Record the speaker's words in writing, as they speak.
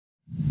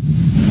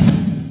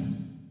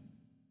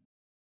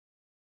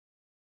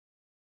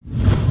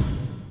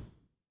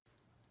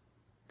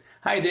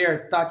Hi there,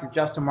 it's Dr.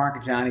 Justin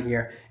Marchegiani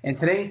here, and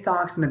today's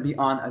talk is going to be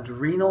on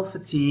adrenal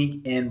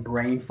fatigue and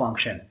brain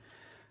function.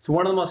 So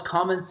one of the most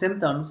common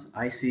symptoms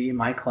I see in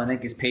my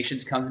clinic is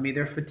patients come to me,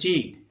 they're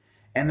fatigued,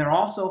 and they're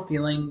also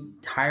feeling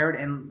tired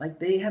and like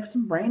they have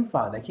some brain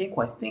fog. They can't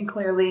quite think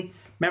clearly,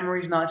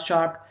 memory's not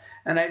sharp,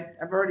 and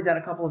I've already done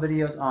a couple of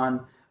videos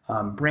on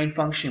brain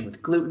function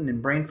with gluten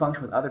and brain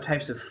function with other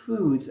types of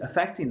foods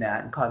affecting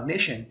that and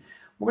cognition.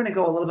 We're going to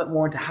go a little bit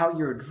more into how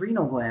your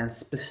adrenal glands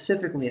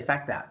specifically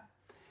affect that.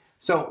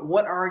 So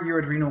what are your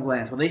adrenal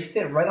glands? Well, they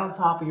sit right on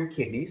top of your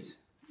kidneys,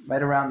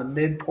 right around the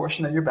mid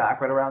portion of your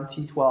back, right around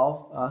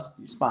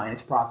T12 spine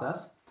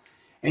process.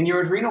 And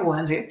your adrenal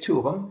glands, we have two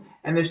of them,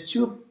 and there's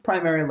two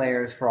primary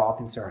layers for all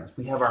concerns.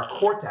 We have our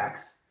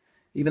cortex.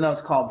 Even though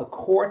it's called the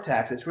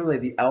cortex, it's really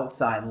the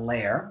outside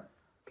layer,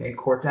 okay,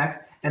 cortex,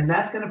 and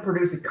that's going to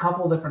produce a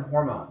couple different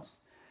hormones.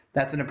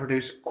 That's going to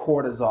produce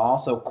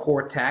cortisol, so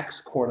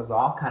cortex,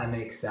 cortisol kind of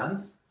makes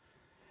sense.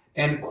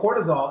 And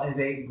cortisol is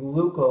a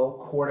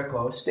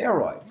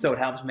glucocorticosteroid. So it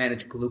helps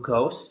manage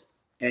glucose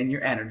and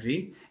your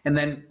energy. And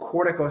then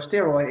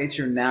corticosteroid, it's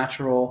your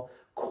natural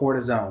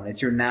cortisone.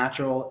 It's your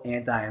natural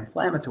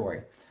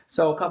anti-inflammatory.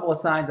 So a couple of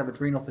signs of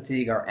adrenal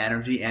fatigue are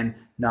energy and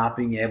not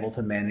being able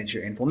to manage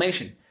your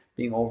inflammation,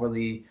 being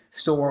overly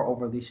sore,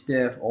 overly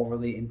stiff,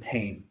 overly in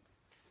pain.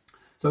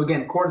 So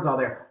again, cortisol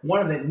there.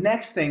 One of the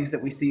next things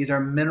that we see is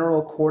our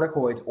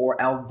mineralocorticoids or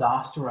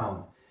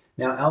aldosterone.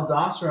 Now,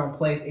 aldosterone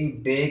plays a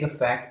big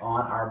effect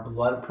on our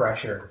blood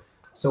pressure.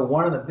 So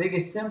one of the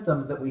biggest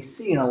symptoms that we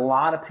see in a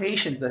lot of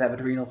patients that have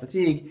adrenal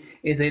fatigue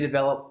is they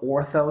develop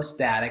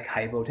orthostatic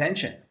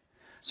hypotension.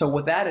 So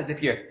what that is,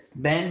 if you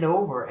bend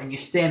over and you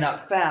stand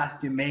up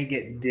fast, you may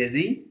get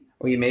dizzy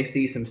or you may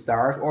see some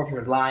stars, or if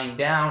you're lying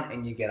down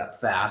and you get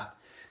up fast,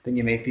 then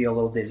you may feel a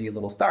little dizzy, a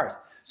little stars.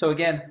 So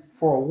again,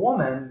 for a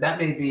woman, that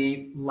may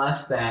be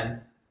less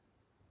than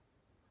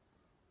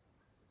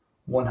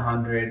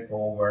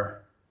 100/80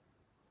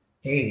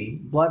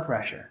 blood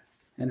pressure.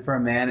 And for a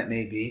man, it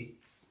may be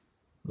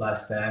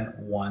less than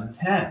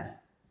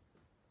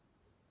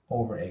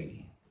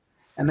 110/80.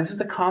 And this is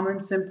a common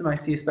symptom I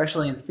see,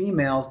 especially in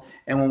females.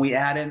 And when we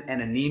add in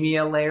an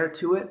anemia layer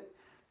to it,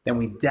 then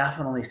we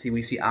definitely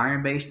see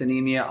iron-based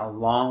anemia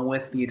along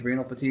with the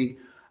adrenal fatigue.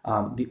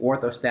 The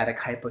orthostatic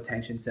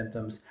hypotension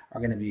symptoms are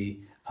going to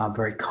be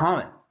very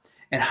common.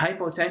 And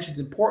hypotension is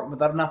important.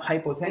 Without enough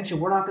hypotension,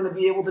 we're not going to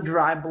be able to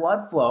drive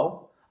blood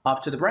flow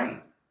up to the brain.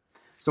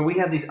 So we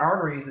have these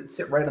arteries that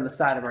sit right on the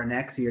side of our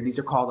necks here. These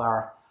are called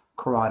our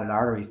carotid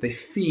arteries. They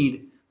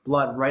feed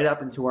blood right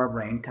up into our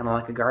brain, kind of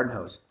like a garden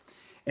hose.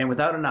 And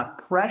without enough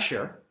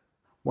pressure,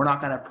 we're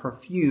not going to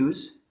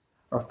perfuse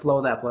or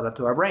flow that blood up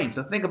to our brain.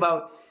 So think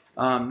about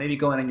maybe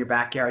going in your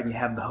backyard and you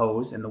have the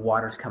hose and the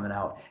water's coming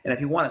out. And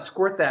if you want to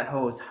squirt that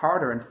hose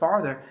harder and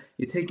farther,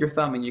 you take your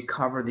thumb and you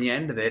cover the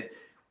end of it.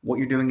 What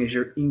you're doing is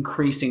you're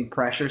increasing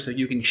pressure so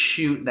you can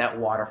shoot that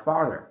water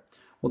farther.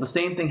 Well, the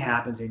same thing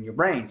happens in your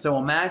brain. So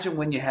imagine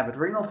when you have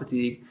adrenal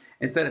fatigue,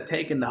 instead of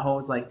taking the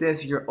hose like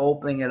this, you're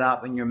opening it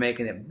up and you're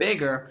making it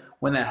bigger.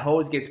 When that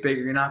hose gets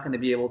bigger, you're not going to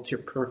be able to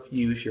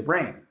perfuse your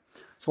brain.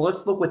 So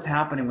let's look what's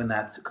happening when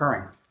that's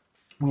occurring.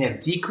 We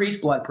have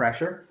decreased blood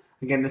pressure.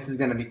 Again, this is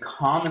going to be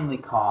commonly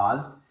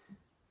caused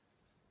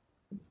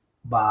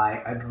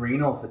by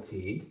adrenal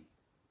fatigue.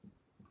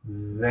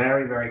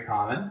 Very, very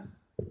common.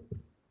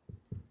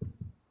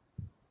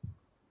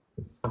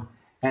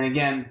 And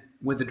again,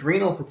 with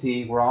adrenal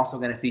fatigue, we're also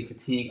going to see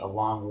fatigue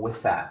along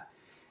with that.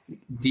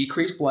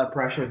 Decreased blood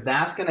pressure,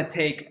 that's going to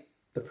take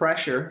the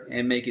pressure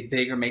and make it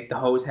bigger, make the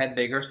hose head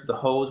bigger, so the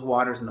hose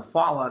water's in the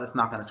fallout, it's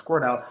not going to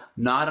squirt out,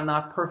 not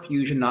enough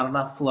perfusion, not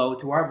enough flow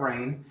to our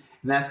brain,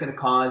 and that's going to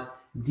cause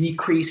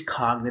decreased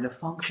cognitive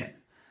function.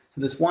 So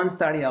this one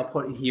study I'll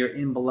put here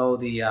in below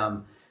the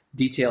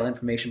detailed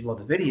information below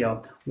the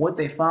video, what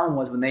they found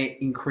was when they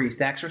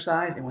increased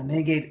exercise and when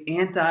they gave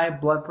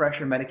anti-blood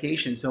pressure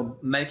medications, so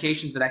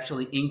medications that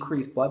actually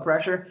increase blood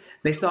pressure,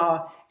 they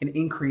saw an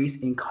increase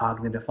in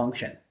cognitive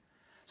function.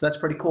 So that's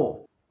pretty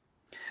cool.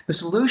 The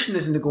solution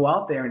isn't to go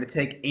out there and to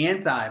take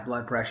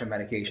anti-blood pressure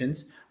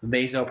medications,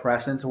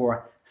 vasopressors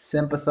or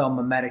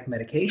sympathomimetic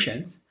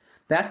medications.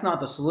 That's not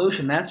the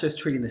solution, that's just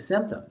treating the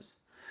symptoms.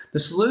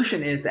 The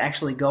solution is to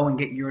actually go and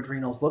get your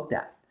adrenals looked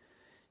at.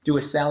 Do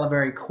a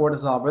salivary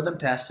cortisol rhythm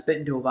test, spit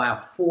into a vial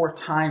 4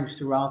 times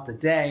throughout the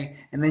day,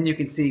 and then you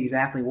can see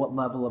exactly what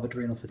level of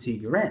adrenal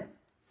fatigue you're in.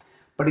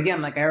 But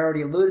again, like I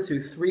already alluded to,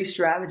 3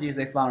 strategies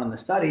they found in the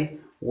study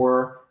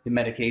were the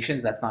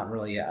medications. That's not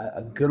really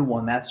a good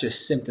one. That's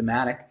just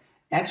symptomatic.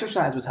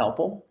 Exercise was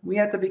helpful. We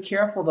have to be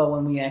careful, though,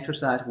 when we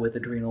exercise with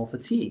adrenal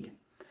fatigue.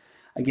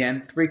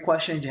 Again, 3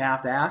 questions you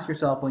have to ask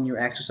yourself when you're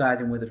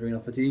exercising with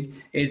adrenal fatigue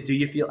is, do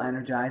you feel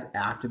energized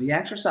after the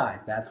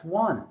exercise? That's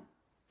 1.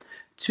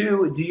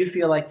 2, do you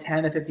feel like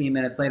 10 to 15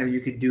 minutes later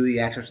you could do the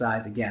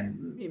exercise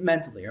again,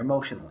 mentally or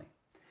emotionally?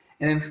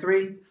 And then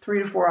 3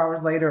 to 4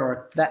 hours later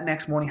or that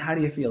next morning, how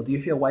do you feel? Do you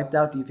feel wiped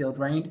out? Do you feel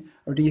drained?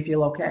 Or do you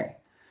feel okay?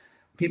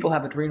 People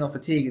have adrenal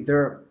fatigue.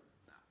 They're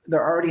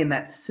they're already in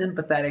that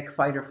sympathetic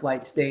fight or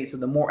flight state. So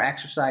the more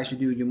exercise you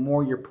do, the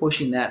more you're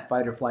pushing that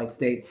fight or flight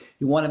state.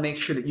 You want to make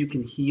sure that you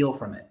can heal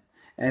from it.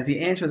 And if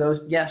you answer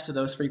yes to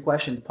those 3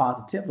 questions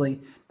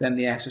positively, then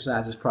the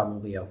exercise is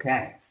probably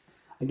okay.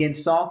 Again,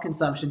 salt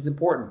consumption is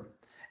important.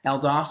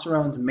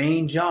 Aldosterone's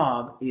main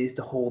job is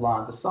to hold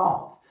on to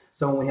salt.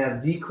 So when we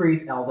have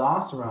decreased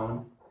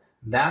aldosterone,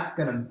 that's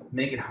going to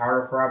make it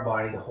harder for our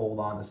body to hold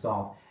on to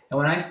salt. And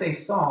when I say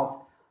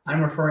salt,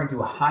 I'm referring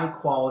to a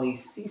high-quality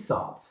sea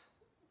salt.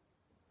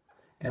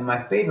 And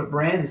my favorite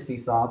brands of sea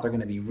salt are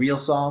going to be real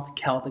salt,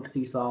 Celtic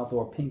sea salt,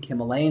 or pink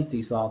Himalayan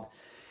sea salt.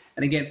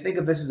 And again, think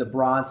of this as a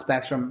broad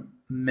spectrum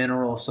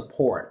mineral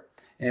support.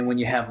 And when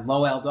you have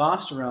low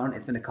aldosterone,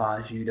 it's going to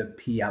cause you to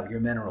pee out your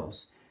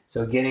minerals.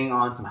 So getting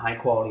on some high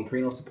quality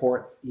adrenal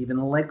support, even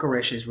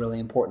licorice is really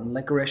important.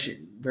 Licorice,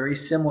 very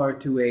similar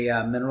to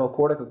a mineral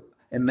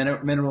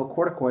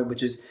corticoid,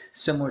 which is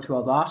similar to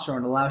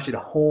aldosterone, allows you to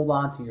hold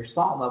on to your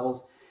salt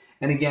levels.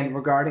 And again,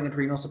 regarding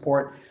adrenal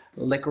support,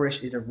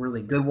 licorice is a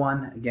really good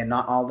one. Again,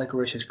 not all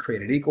licorice is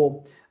created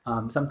equal.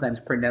 Sometimes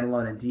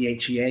pregnenolone and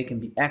DHEA can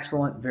be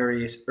excellent.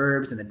 Various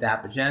herbs and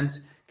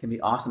adaptogens can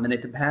be awesome. And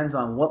it depends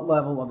on what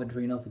level of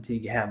adrenal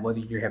fatigue you have, whether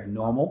you have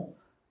normal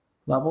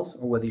levels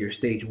or whether you're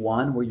stage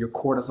 1, where your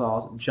cortisol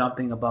is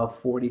jumping above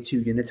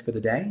 42 units for the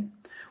day,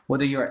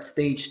 whether you're at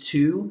stage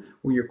 2,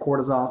 where your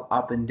cortisol is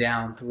up and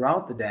down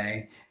throughout the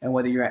day, and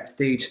whether you're at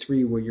stage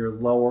 3, where you're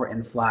lower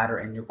and flatter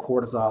and your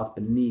cortisol is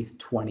beneath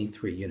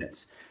 23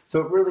 units.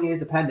 So it really is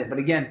dependent. But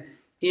again,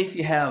 if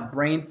you have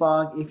brain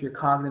fog, if your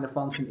cognitive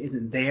function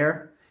isn't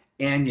there,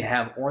 and you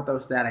have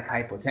orthostatic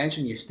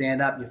hypotension, you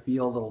stand up, you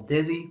feel a little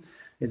dizzy,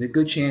 there's a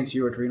good chance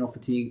your adrenal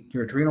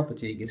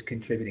fatigue is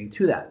contributing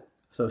to that.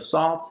 So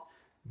salt,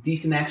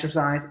 decent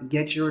exercise,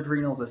 get your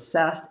adrenals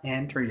assessed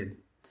and treated.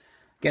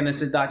 Again,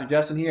 this is Dr.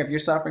 Justin here. If you're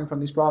suffering from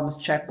these problems,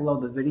 check below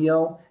the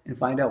video and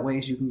find out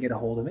ways you can get a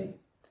hold of me.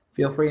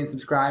 Feel free and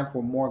subscribe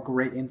for more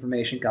great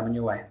information coming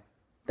your way.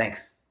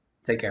 Thanks.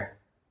 Take care.